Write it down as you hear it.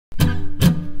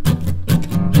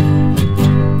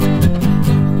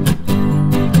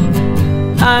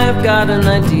I've got an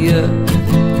idea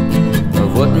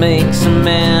of what makes a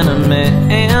man a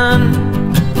man.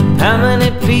 How many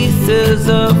pieces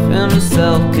of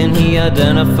himself can he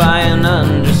identify and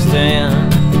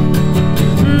understand?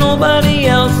 Nobody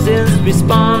else is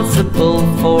responsible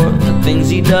for the things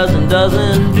he does and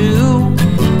doesn't do.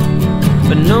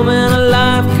 But no man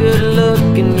alive could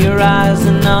look in your eyes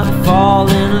and not fall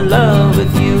in love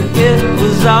with you. It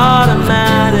was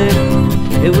automatic,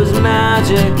 it was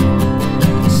magic,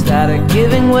 static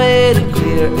giving way to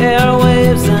clear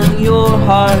airwaves, and your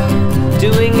heart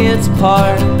doing its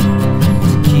part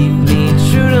to keep me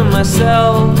true to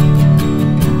myself.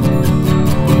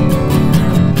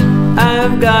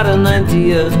 I've got an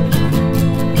idea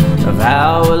of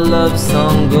how a love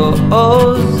song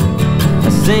goes. I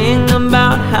sing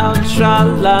about how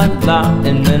tra-la-la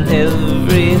and then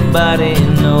everybody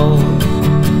knows.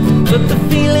 But the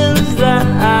feelings that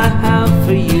I have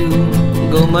for you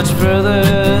go much further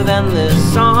than this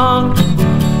song.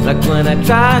 Like when I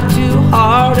try too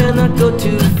hard and I go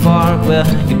too far, well,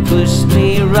 you push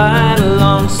me right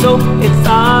along. So it's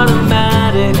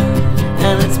automatic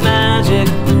and it's magic,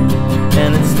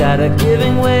 and it's static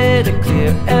giving way to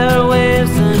clear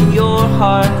airwaves, and your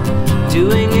heart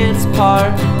doing its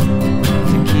part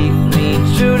to keep me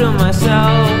true to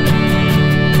myself.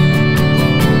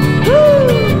 Woo!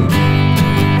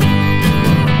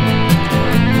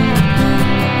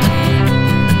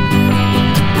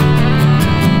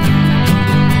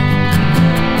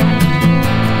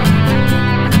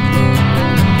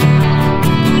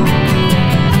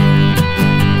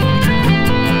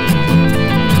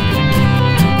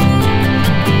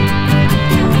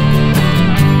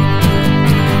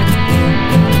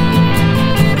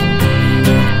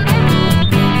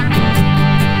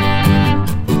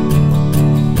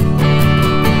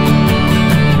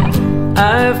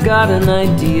 I've got an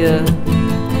idea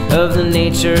of the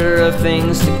nature of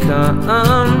things to come,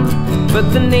 but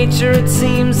the nature, it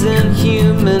seems, in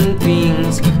human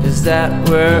beings is that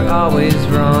we're always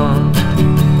wrong.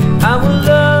 I will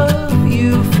love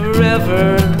you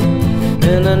forever,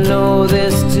 and I know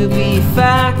this to be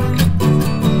fact.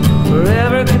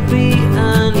 Forever could be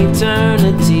an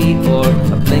eternity or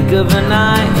a blink of an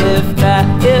eye, if that.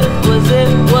 It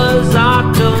was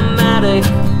automatic,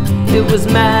 it was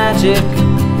magic,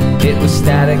 it was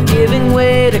static giving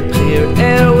way to clear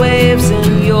airwaves,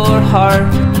 and your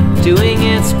heart doing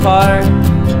its part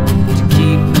to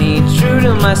keep me true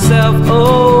to myself.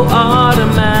 Oh,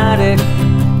 automatic,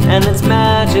 and it's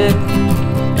magic,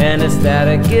 and it's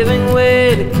static giving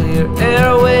way to clear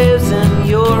airwaves, and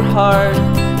your heart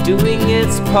doing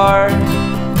its part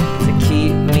to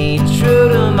keep me true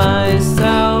to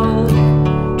myself,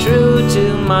 true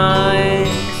to myself.